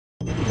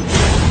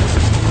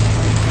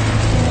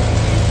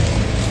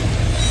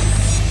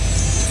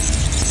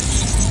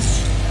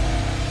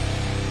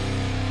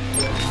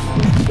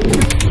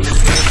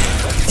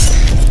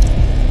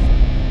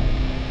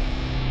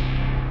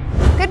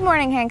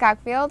morning,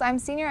 Hancock Field. I'm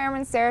Senior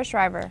Airman Sarah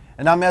Schreiber.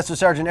 And I'm Master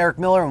Sergeant Eric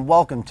Miller, and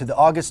welcome to the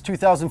August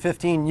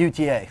 2015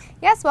 UTA.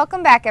 Yes,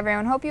 welcome back,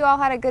 everyone. Hope you all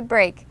had a good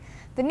break.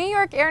 The New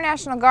York Air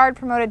National Guard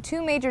promoted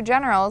 2 Major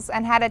Generals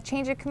and had a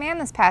change of command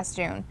this past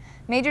June.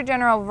 Major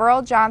General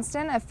Verl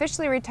Johnston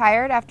officially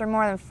retired after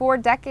more than 4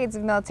 decades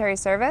of military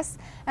service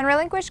and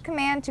relinquished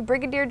command to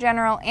Brigadier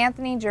General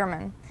Anthony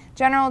German.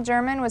 General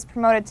German was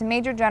promoted to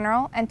Major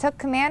General and took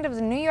command of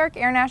the New York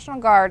Air National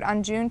Guard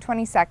on June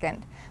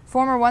 22nd.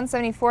 Former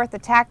 174th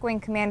Attack Wing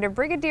Commander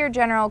Brigadier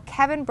General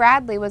Kevin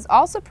Bradley was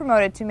also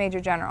promoted to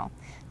Major General.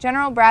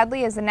 General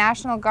Bradley is the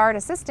National Guard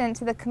Assistant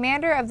to the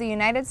Commander of the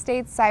United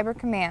States Cyber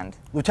Command.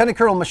 Lt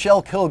Col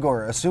Michele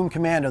Kilgore assumed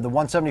command of the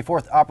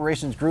 174th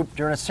Operations Group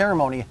during a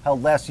ceremony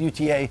held last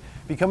UTA,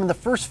 becoming the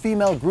first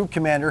female group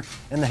commander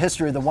in the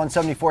history of the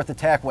 174th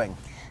Attack Wing.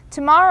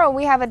 Tomorrow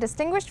we have a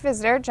distinguished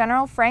visitor,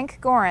 General Frank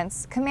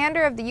Gorenc,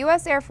 Commander of the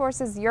U.S. Air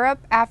Force's Europe,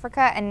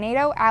 Africa, and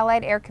NATO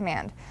Allied Air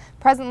Command.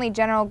 Presently,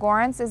 General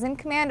Gorenc is in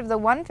command of the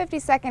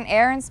 152nd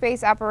Air and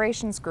Space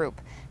Operations Group.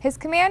 His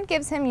command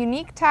gives him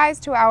unique ties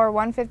to our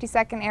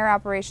 152nd Air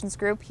Operations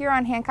Group here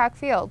on Hancock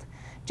Field.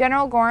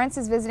 General Gorenc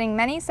is visiting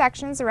many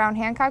sections around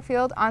Hancock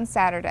Field on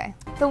Saturday.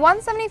 The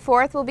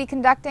 174th will be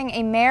conducting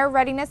a Mayor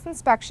Readiness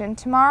Inspection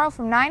tomorrow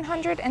from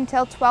 900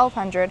 until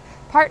 1200,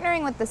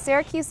 partnering with the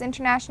Syracuse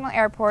International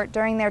Airport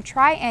during their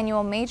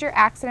tri-annual Major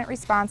Accident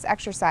Response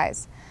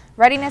exercise.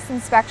 Readiness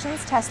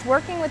inspections test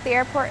working with the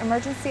Airport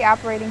Emergency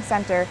Operating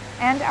Center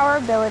and our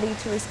ability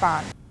to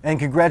respond. And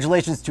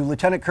congratulations to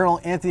Lt Col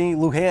Anthony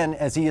Lujan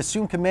as he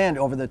assumed command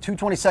over the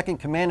 222nd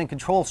Command and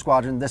Control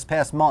Squadron this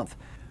past month.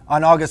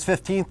 On August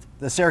 15th,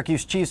 the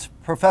Syracuse Chiefs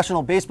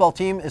professional baseball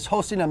team is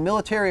hosting a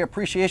Military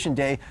Appreciation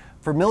Day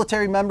for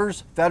military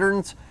members,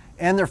 veterans,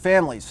 and their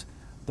families.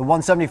 The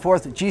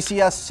 174th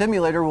GCS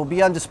simulator will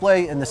be on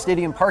display in the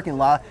stadium parking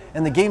lot,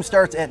 and the game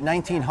starts at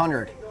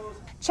 1900.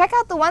 Check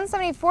out the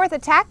 174th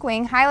Attack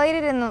Wing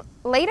highlighted in the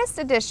latest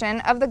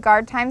edition of the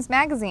Guard Times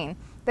magazine.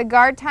 The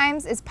Guard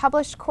Times is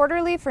published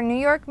quarterly for New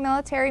York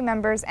military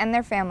members and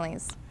their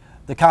families.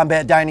 The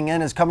Combat Dining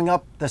In is coming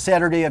up the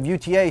Saturday of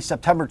UTA,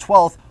 September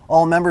 12th.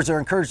 All members are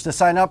encouraged to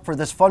sign up for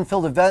this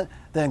fun-filled event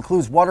that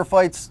includes water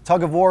fights,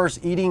 tug-of-wars,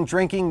 eating,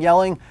 drinking,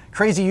 yelling,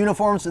 crazy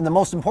uniforms, and the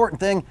most important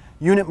thing,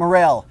 unit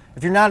morale.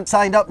 If you're not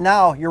signed up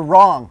now, you're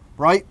wrong,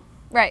 right?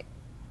 Right.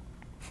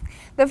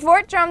 The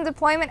Fort Drum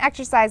Deployment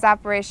Exercise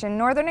Operation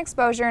Northern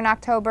Exposure in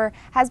October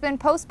has been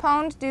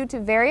postponed due to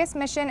various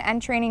mission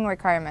and training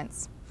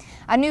requirements.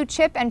 A new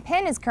chip and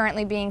PIN is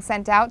currently being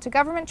sent out to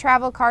government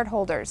travel card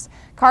holders.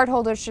 Card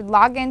holders should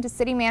log in to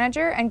City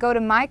Manager and go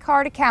to My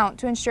Card account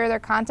to ensure their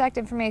contact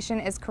information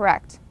is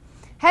correct.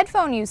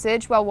 Headphone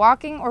usage while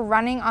walking or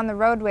running on the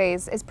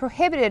roadways is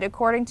prohibited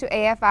according to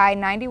AFI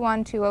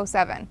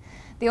 91207.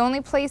 The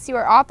only place you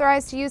are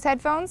authorized to use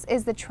headphones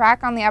is the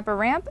track on the upper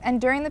ramp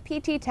and during the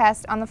PT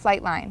test on the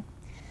flight line.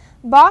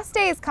 Boss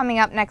Day is coming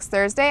up next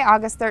Thursday,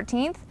 August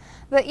 13th.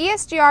 The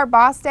ESGR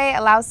Boss Day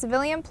allows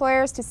civilian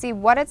employers to see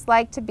what it's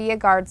like to be a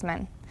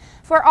guardsman.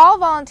 For all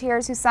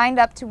volunteers who signed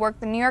up to work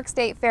the New York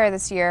State Fair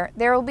this year,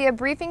 there will be a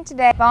briefing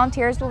today.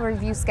 Volunteers will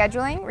review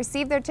scheduling,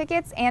 receive their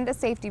tickets, and a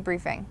safety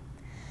briefing.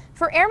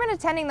 For airmen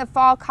attending the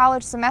fall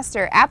college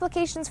semester,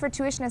 applications for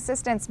tuition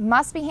assistance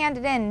must be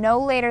handed in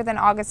no later than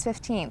August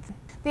 15th.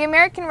 The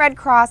American Red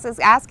Cross is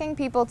asking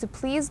people to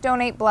please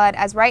donate blood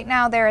as right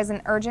now there is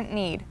an urgent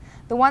need.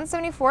 The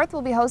 174th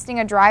will be hosting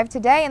a drive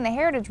today in the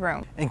Heritage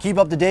Room. And keep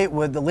up to date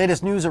with the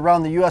latest news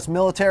around the U.S.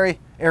 military,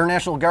 Air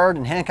National Guard,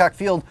 and Hancock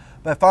Field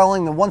by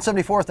following the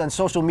 174th on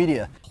social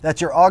media.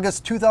 That's your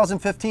August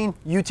 2015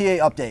 UTA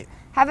update.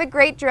 Have a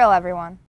great drill, everyone.